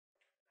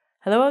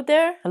Hello out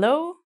there?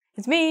 Hello?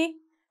 It's me.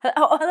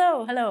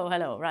 Oh,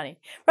 hello, Ronnie.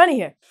 Ronnie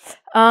here.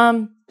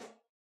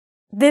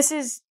 This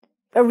is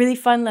a really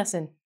fun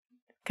lesson.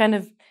 Kind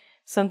of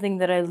something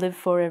that I live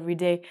for every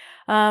day.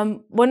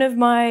 One of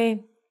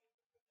my,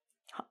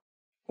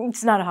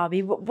 it's not a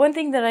hobby, but one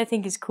thing that I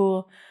think is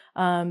cool,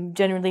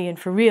 generally and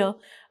for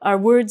real, are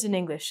words in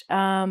English.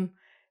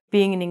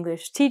 Being an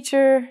English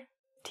teacher,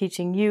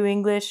 teaching you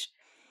English,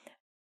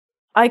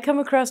 I come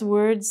across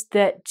words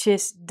that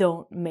just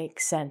don't make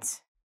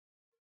sense.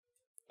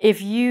 If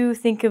you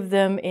think of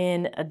them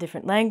in a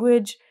different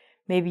language,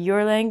 maybe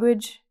your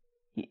language,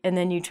 and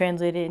then you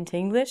translate it into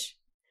English,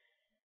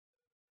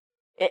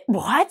 it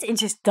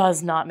just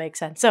does not make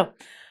sense. So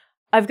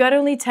I've got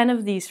only 10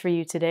 of these for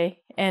you today,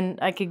 and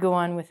I could go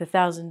on with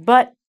 1,000,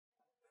 but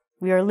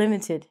we are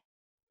limited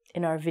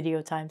in our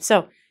video time.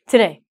 So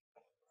today,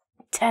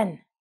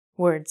 10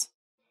 words,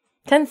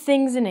 10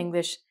 things in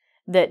English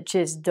that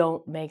just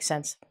don't make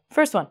sense.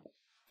 First one.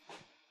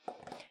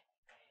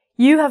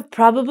 You have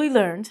probably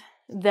learned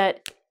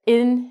that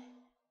in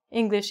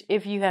English,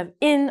 if you have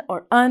in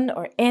or un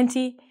or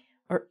anti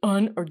or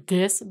un or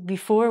dis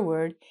before a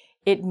word,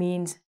 it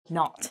means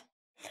not.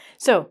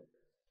 So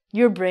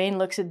your brain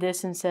looks at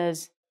this and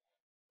says,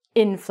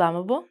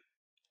 inflammable,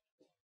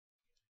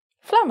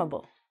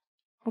 flammable.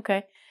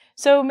 Okay,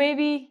 so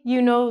maybe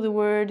you know the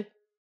word,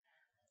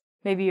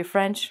 maybe you're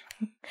French,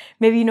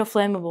 maybe you know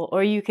flammable,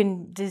 or you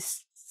can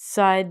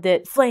decide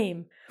that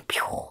flame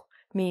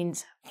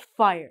means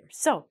fire.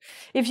 So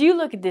if you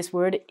look at this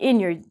word in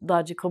your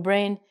logical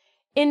brain,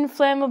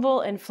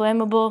 inflammable and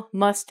flammable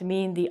must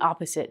mean the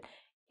opposite.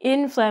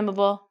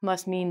 Inflammable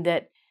must mean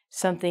that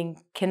something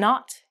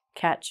cannot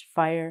catch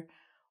fire,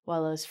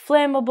 while as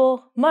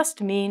flammable must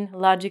mean,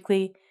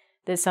 logically,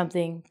 that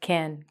something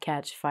can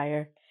catch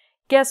fire.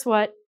 Guess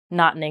what?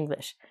 Not in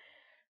English.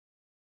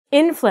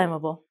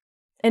 Inflammable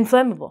and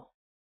flammable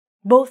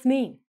both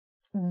mean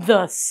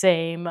the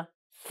same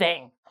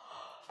thing.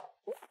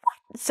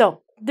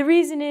 So the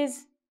reason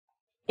is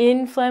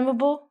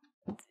inflammable.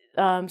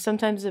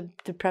 Sometimes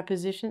the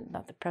preposition,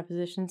 not the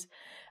prepositions,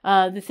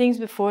 the things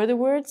before the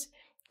words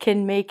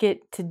can make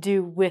it to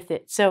do with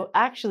it. So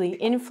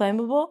actually,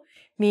 inflammable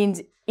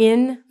means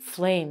in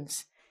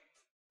flames.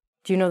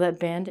 Do you know that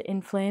band,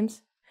 In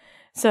Flames?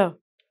 So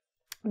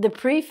the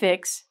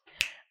prefix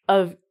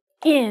of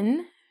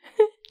in,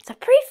 it's a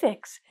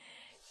prefix.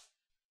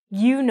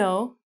 You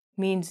know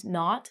means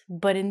not,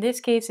 but in this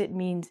case it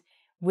means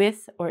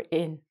with or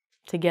in,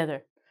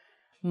 together.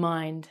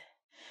 Mind.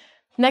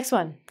 Next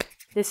one.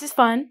 This is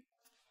fun.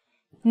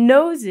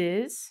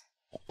 Noses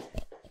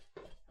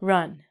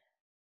run.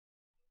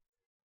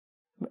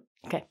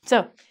 Okay,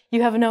 so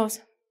you have a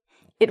nose.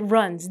 It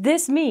runs.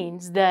 This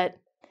means that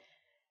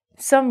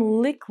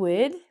some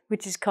liquid,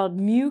 which is called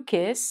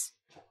mucus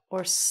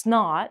or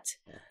snot,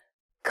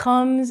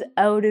 comes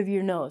out of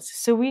your nose.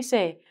 So we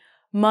say,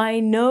 my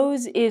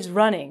nose is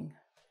running.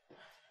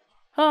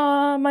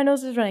 My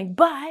nose is running.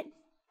 But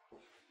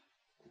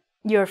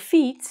your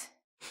feet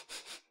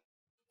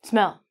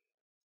smell.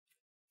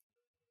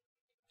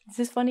 Is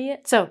this funny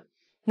yet? So,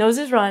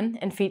 noses run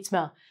and feet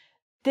smell.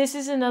 This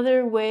is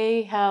another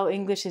way how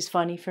English is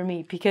funny for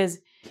me, because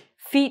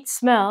feet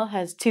smell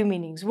has two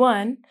meanings.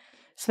 One,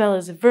 smell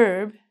is a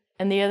verb,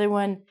 and the other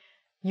one,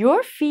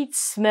 your feet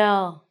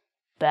smell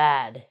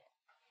bad.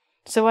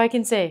 So I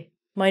can say,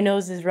 my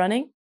nose is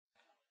running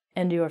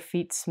and your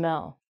feet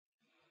smell.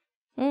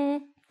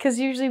 Because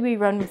usually we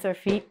run with our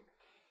feet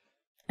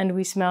and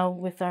we smell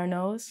with our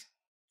nose.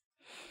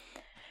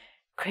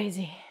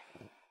 Crazy.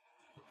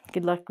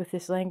 Good luck with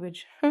this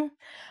language.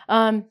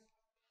 The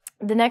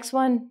next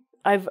one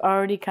I've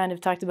already kind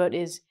of talked about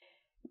is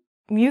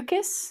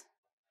mucus,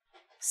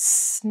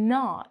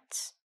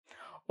 snot,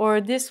 or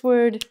this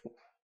word,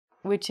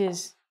 which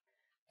is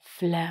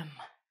phlegm.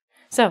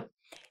 So,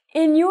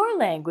 in your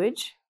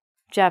language,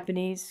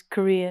 Japanese,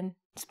 Korean,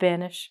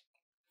 Spanish,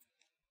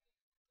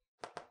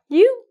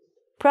 you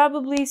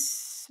probably,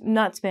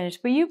 not Spanish,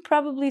 but you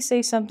probably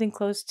say something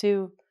close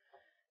to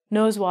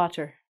nose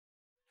water,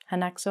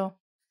 hanakso.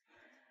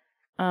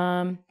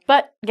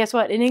 But guess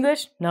what? In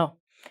English, no.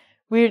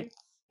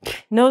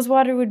 Nose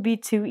water would be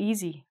too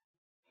easy.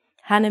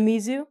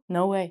 Hanamizu?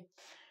 No way.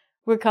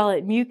 We'll call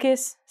it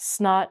mucus,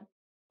 snot,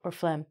 or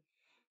phlegm.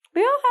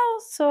 We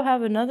also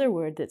have another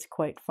word that's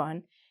quite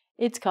fun.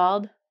 It's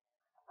called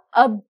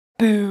a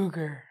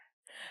booger.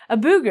 A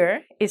booger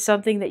is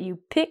something that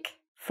you pick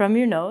from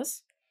your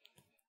nose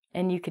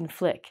and you can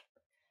flick.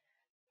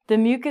 The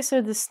mucus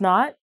or the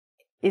snot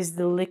is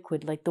the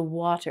liquid, like the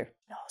water.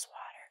 Nose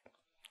water.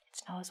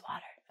 It's nose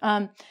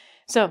water.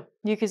 So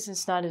mucus and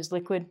snot is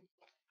liquid,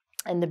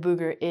 and the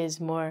booger is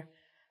more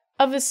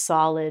of a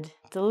solid,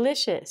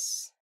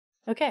 delicious.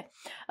 Okay.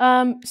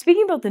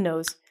 Speaking about the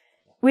nose,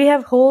 we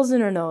have holes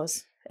in our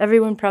nose.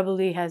 Everyone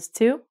probably has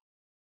two.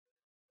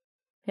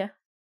 Yeah,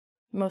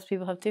 most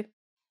people have two.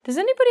 Does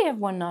anybody have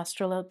one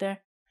nostril out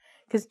there?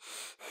 Because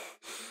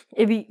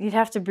you'd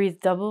have to breathe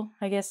double,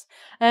 I guess.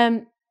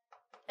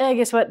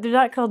 Guess what? They're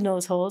not called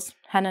nose holes.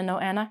 Hana no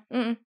Anna.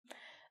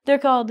 They're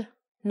called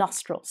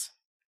nostrils.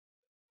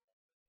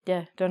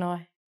 Yeah, don't know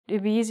why.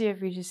 It'd be easier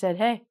if we just said,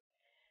 hey,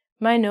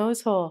 my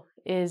nose hole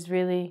is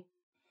really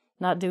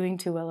not doing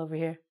too well over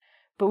here.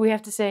 But we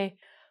have to say,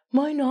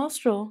 my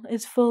nostril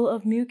is full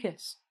of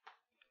mucus.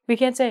 We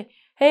can't say,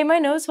 hey, my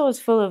nose hole is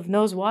full of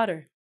nose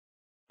water.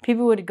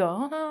 People would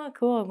go, oh,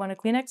 cool, I want a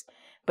Kleenex.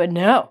 But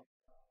no.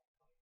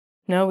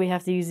 No, we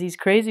have to use these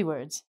crazy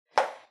words.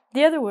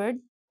 The other word,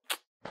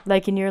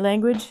 like in your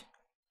language,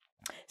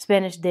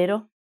 Spanish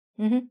dedo.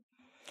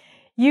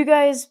 You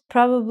guys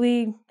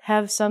probably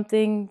have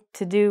something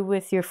to do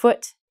with your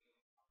foot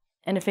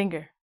and a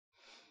finger.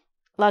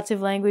 Lots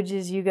of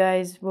languages, you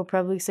guys will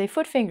probably say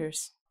foot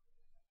fingers,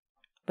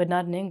 but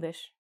not in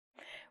English.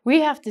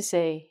 We have to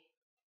say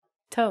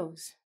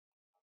toes.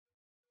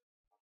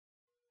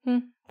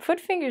 Foot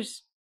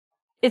fingers,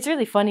 it's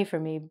really funny for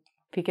me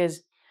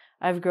because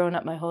I've grown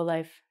up my whole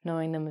life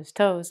knowing them as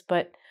toes,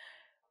 but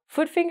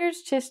foot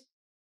fingers just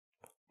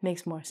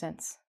makes more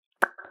sense.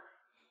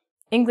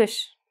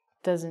 English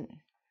doesn't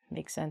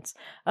make sense.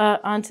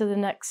 On to the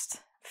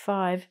next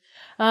 5.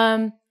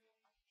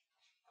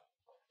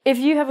 If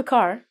you have a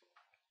car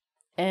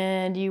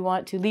and you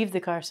want to leave the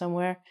car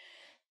somewhere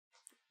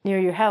near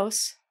your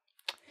house,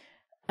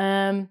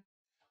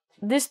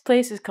 this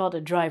place is called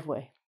a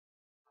driveway.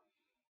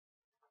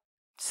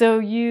 So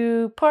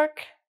you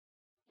park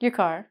your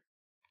car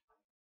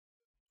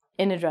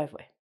in a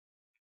driveway.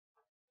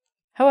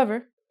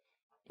 However,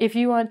 if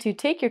you want to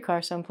take your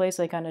car someplace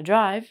like on a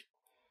drive,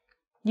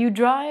 you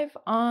drive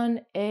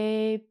on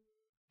a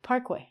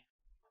parkway.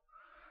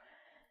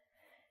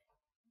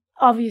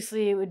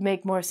 Obviously, it would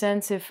make more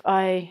sense if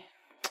I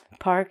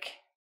park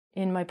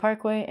in my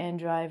parkway and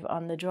drive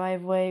on the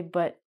driveway,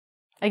 but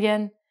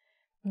again,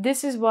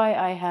 this is why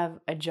I have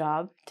a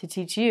job, to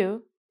teach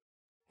you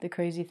the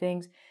crazy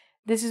things.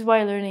 This is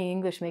why learning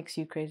English makes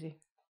you crazy.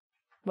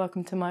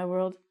 Welcome to my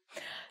world.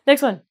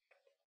 Next one.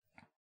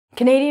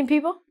 Canadian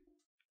people?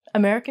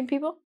 American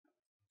people?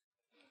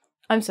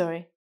 I'm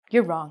sorry,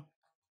 you're wrong.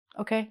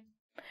 Okay?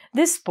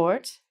 This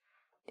sport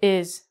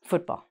is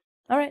football.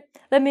 All right,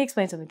 let me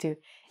explain something too.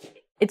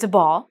 It's a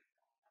ball.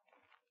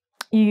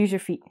 You use your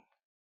feet.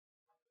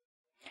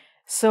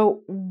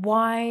 So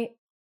why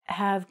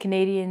have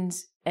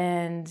Canadians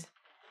and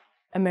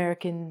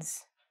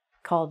Americans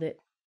called it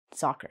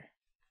soccer?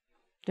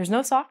 There's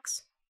no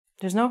socks.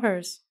 There's no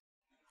hers.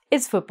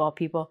 It's football,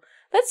 people.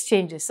 Let's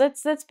change this.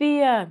 Let's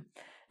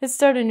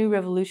start a new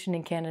revolution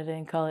in Canada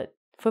and call it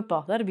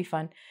football. That'd be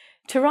fun.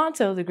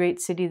 Toronto, the great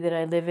city that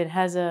I live in,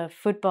 has a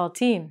football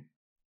team.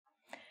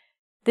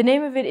 The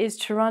name of it is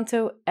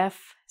Toronto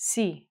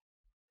FC.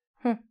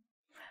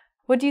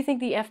 What do you think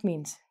the F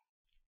means?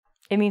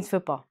 It means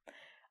football.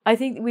 I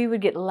think we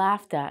would get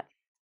laughed at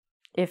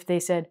if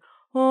they said,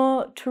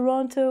 oh,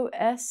 Toronto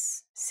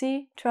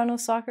SC, Toronto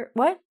Soccer.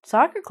 What?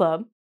 Soccer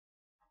club?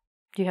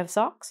 Do you have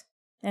socks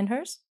and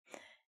hers?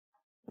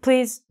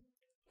 Please,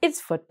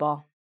 it's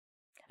football.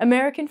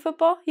 American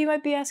football, you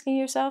might be asking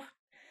yourself.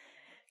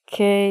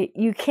 Okay,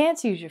 you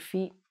can't use your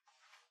feet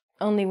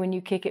only when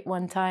you kick it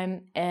one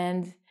time,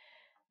 and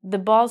the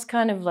ball's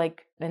kind of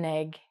like an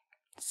egg.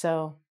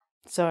 So,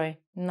 sorry,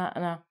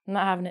 not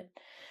having it.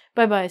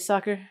 Bye-bye,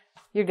 soccer.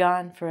 You're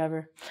gone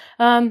forever.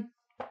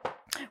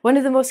 One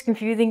of the most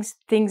confusing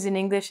things in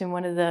English and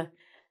one of the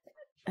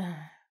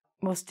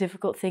most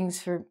difficult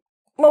things for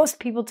most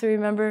people to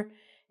remember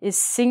is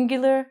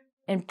singular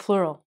and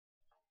plural.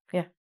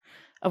 Yeah,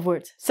 of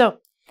words. So,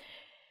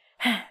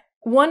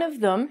 one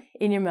of them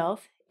in your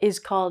mouth is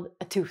called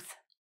a tooth.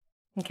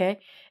 Okay?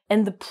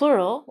 And the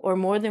plural, or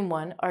more than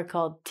one, are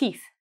called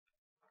teeth.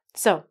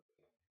 So,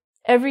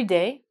 every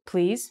day,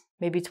 please,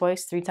 maybe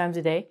twice, 3 times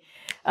a day,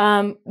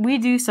 we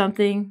do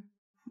something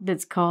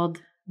that's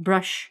called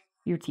brush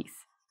your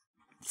teeth.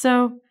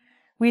 So,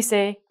 we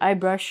say, I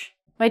brush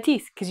my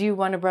teeth, because you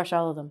want to brush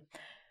all of them.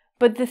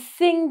 But the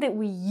thing that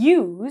we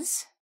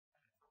use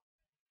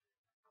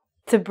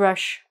to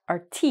brush our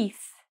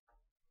teeth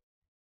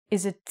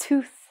is a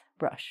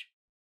toothbrush.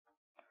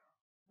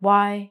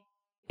 Why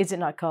is it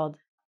not called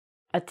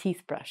a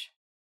teethbrush?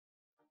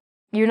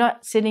 You're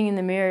not sitting in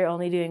the mirror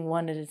only doing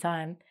one at a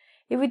time.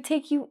 It would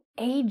take you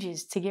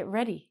ages to get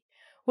ready.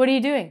 What are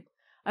you doing?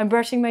 I'm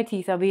brushing my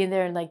teeth. I'll be in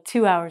there in like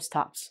 2 hours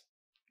tops.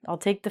 I'll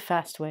take the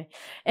fast way.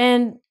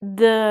 And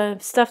the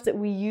stuff that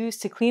we use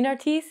to clean our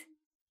teeth,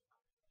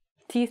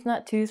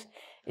 not tooth,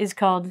 is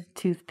called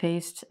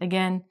toothpaste.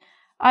 Again,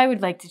 I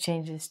would like to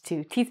change this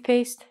to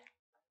teethpaste,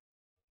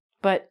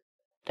 but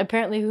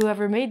apparently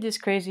whoever made this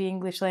crazy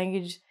English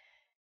language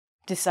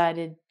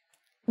decided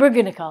we're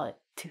going to call it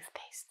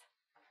toothpaste.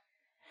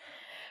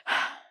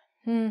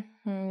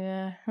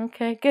 Yeah,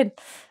 okay, good.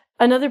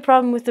 Another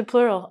problem with the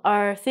plural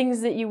are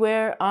things that you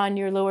wear on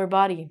your lower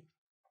body.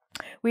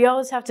 We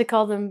always have to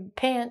call them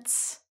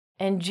pants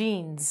and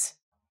jeans.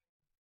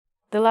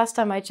 The last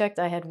time I checked,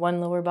 I had one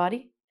lower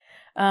body,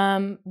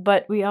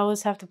 but we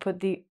always have to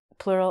put the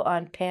plural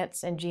on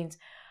pants and jeans.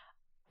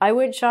 I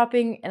went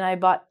shopping and I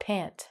bought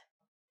pant.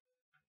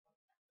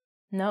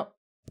 No,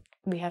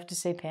 we have to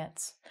say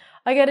pants.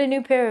 I got a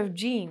new pair of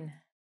jean.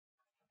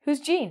 Who's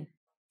Jean?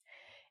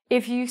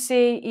 if you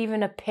say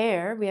even a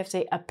pair, we have to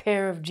say a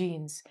pair of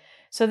jeans.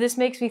 So this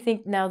makes me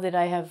think now that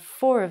I have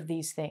 4 of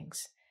these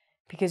things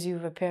because you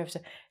have a pair of...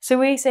 So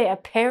we say a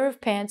pair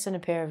of pants and a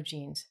pair of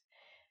jeans.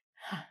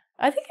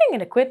 I think I'm going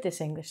to quit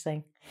this English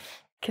thing.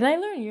 Can I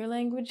learn your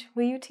language?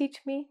 Will you teach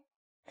me?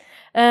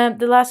 The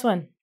last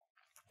one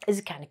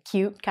is kind of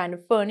cute, kind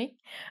of funny.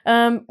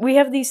 We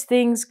have these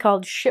things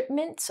called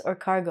shipments or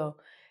cargo.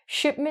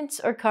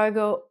 Shipments or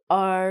cargo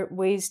are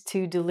ways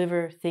to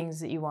deliver things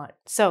that you want.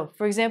 So,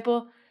 for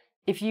example,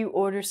 if you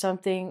order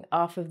something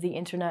off of the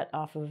internet,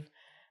 off of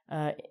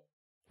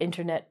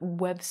internet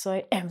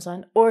website,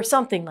 Amazon, or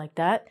something like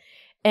that,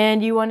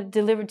 and you want it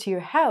delivered to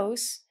your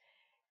house,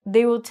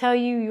 they will tell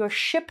you your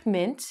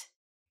shipment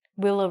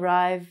will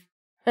arrive,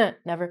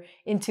 never,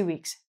 in 2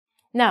 weeks.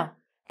 Now,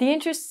 the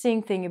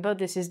interesting thing about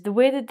this is the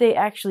way that they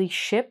actually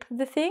ship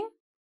the thing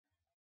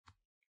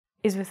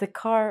is with a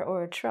car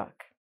or a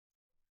truck.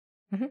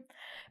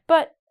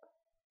 But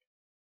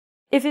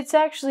if it's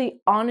actually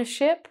on a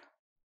ship,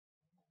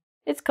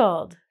 it's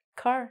called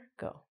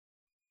cargo.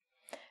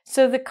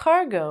 So the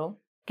cargo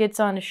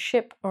gets on a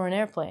ship or an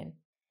airplane,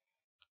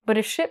 but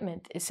a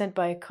shipment is sent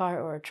by a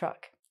car or a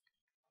truck.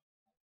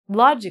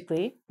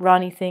 Logically,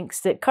 Ronnie thinks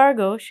that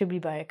cargo should be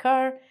by a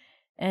car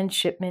and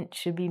shipment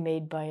should be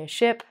made by a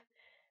ship.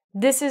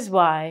 This is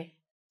why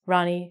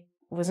Ronnie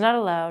was not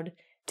allowed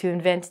to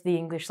invent the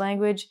English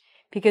language,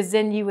 because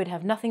then you would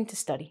have nothing to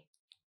study.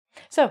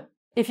 So,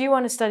 if you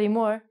want to study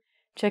more,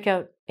 check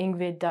out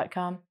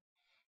engvid.com.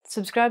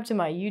 Subscribe to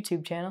my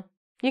YouTube channel.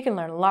 You can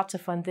learn lots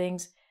of fun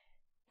things,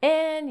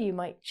 and you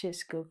might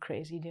just go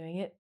crazy doing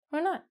it,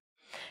 or not.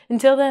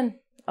 Until then,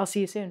 I'll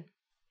see you soon.